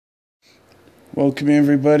Welcome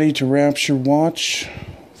everybody to Rapture Watch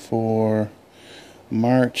for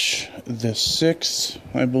March the 6th,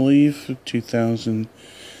 I believe,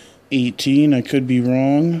 2018. I could be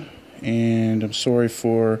wrong, and I'm sorry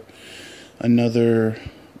for another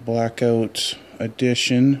blackout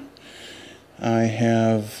edition. I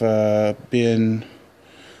have been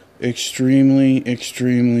extremely in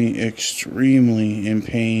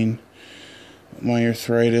pain. My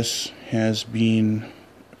arthritis has been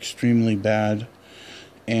extremely bad,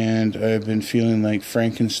 and I've been feeling like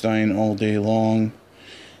Frankenstein all day long.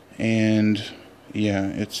 And yeah,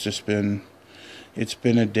 it's been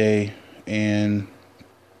a day,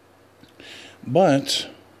 but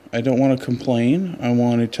I don't want to complain. I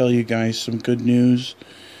want to tell you guys some good news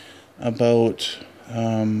about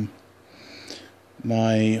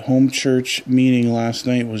my home church meeting last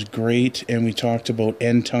night. Was great, and we talked about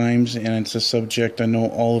end times, and it's a subject I know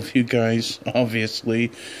all of you guys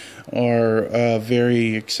obviously are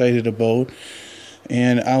very excited about.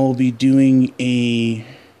 And I will be doing a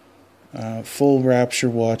full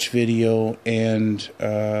Rapture Watch video and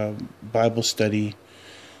Bible study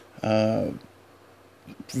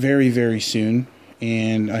very soon,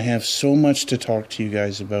 and I have so much to talk to you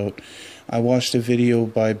guys about. I watched a video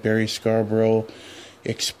by Barry Scarborough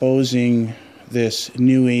exposing this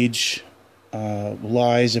New Age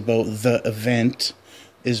lies about the event,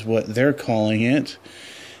 is what they're calling it.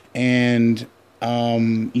 And,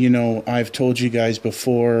 I've told you guys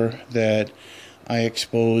before that I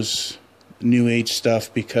expose New Age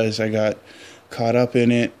stuff because I got caught up in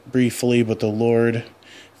it briefly, but the Lord,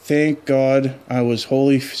 thank God, I was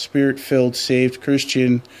Holy Spirit filled, saved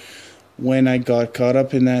Christian when I got caught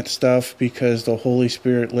up in that stuff, because the Holy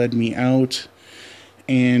Spirit led me out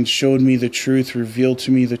and showed me the truth, revealed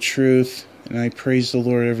to me the truth, and I praise the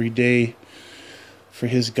Lord every day for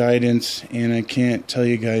His guidance. And I can't tell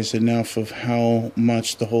you guys enough of how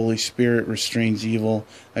much the Holy Spirit restrains evil.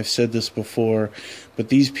 I've said this before, but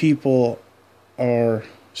these people are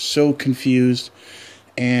so confused,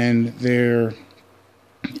 and they're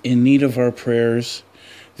in need of our prayers.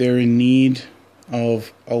 They're in need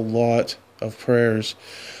of a lot of prayers.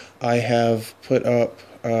 I have put up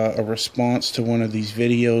a response to one of these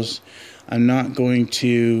videos. I'm not going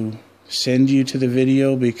to send you to the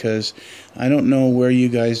video because I don't know where you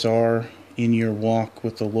guys are in your walk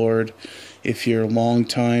with the Lord. If you're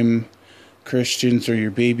long-time Christians or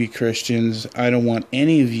you're baby Christians, I don't want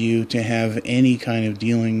any of you to have any kind of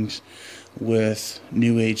dealings with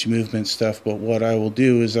New Age movement stuff. But what I will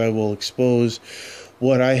do is I will expose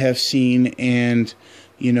what I have seen. And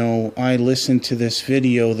I listened to this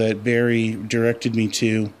video that Barry directed me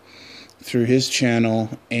to through his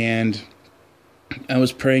channel, and I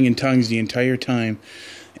was praying in tongues the entire time,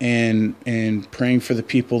 and praying for the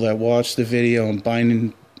people that watched the video, and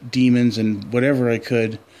binding demons and whatever I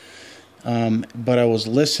could. But I was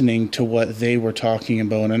listening to what they were talking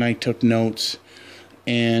about, and I took notes,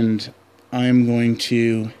 and I'm going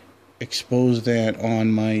to expose that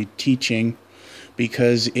on my teaching,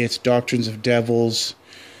 because it's doctrines of devils,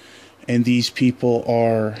 and these people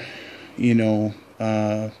are,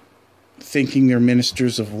 thinking they're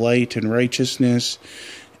ministers of light and righteousness,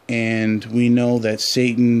 and we know that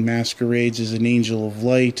Satan masquerades as an angel of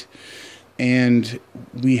light, and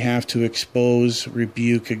we have to expose,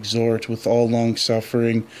 rebuke, exhort with all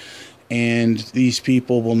long-suffering. And these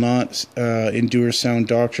people will not endure sound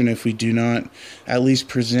doctrine if we do not at least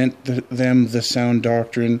present them the sound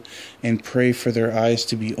doctrine and pray for their eyes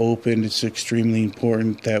to be opened. It's extremely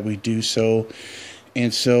important that we do so.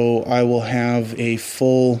 And so I will have a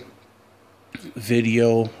full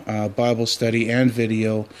video, Bible study and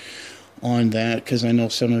video on that, because I know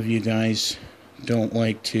some of you guys don't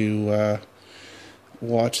like to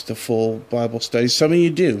watch the full Bible study. Some of you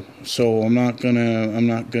do, so I'm not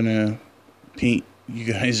gonna paint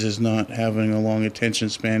you guys as not having a long attention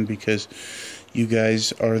span, because you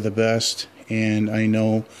guys are the best, and I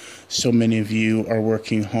know so many of you are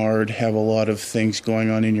working hard, have a lot of things going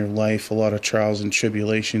on in your life, a lot of trials and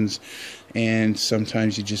tribulations, and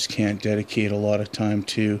sometimes you just can't dedicate a lot of time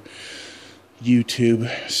to YouTube.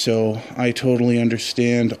 So I totally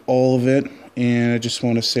understand all of it, and I just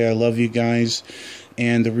want to say I love you guys.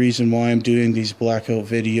 And the reason why I'm doing these blackout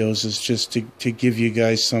videos is just to give you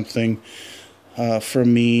guys something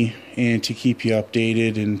from me, and to keep you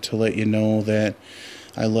updated, and to let you know that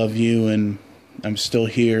I love you and I'm still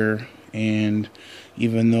here. And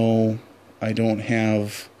even though I don't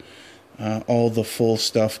have all the full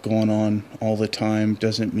stuff going on all the time,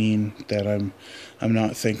 doesn't mean that I'm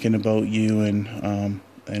not thinking about you, and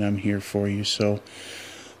I'm here for you. So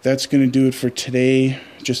that's going to do it for today.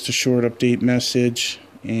 Just a short update message,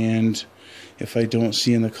 and If I don't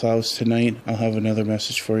see you in the clouds tonight, I'll have another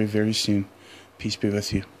message for you very soon. Peace be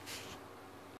with you.